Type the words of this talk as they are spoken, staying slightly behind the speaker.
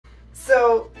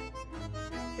So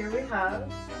here we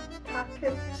have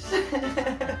package.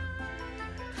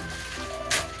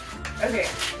 Okay,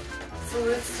 so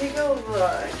let's take a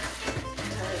look.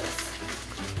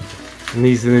 And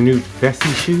these are the new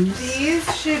Vessi shoes?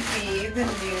 These should be the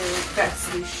new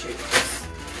Vessi shoes.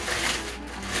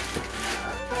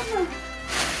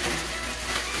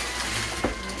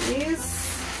 These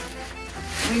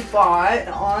we bought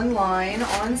online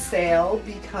on sale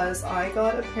because I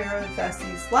got a pair of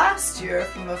Vessis last year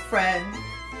from a friend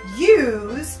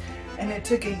used, and it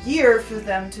took a year for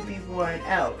them to be worn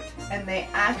out, and they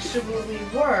actually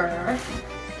were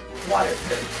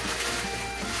waterproof.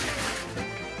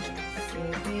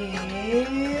 See,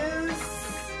 these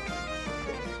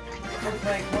look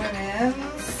like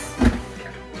women's,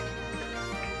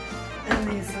 and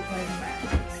these look like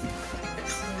men's.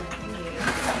 So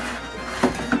these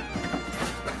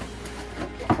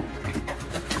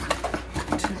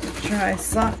to the Dry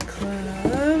Sock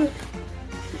Club.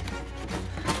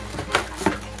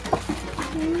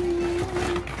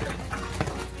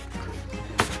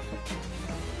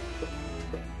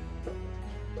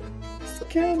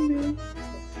 Coming.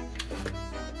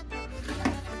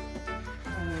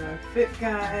 Fit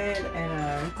guide and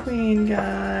a clean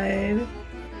guide.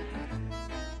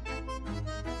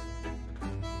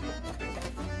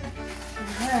 And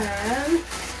then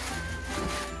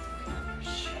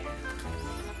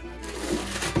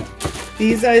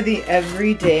these are the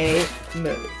everyday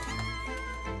move.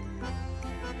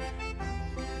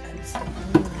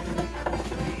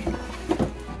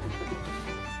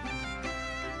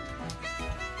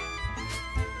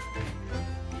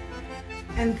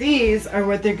 And these are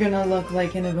what they're gonna look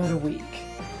like in about a week.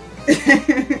 Let's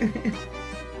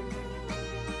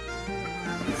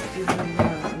do the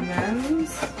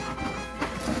men's.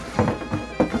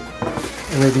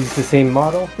 And are these the same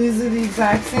model? These are the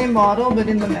exact same model, but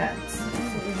in the men's. So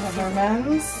we have our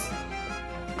men's.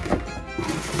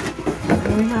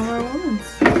 And we have our women's.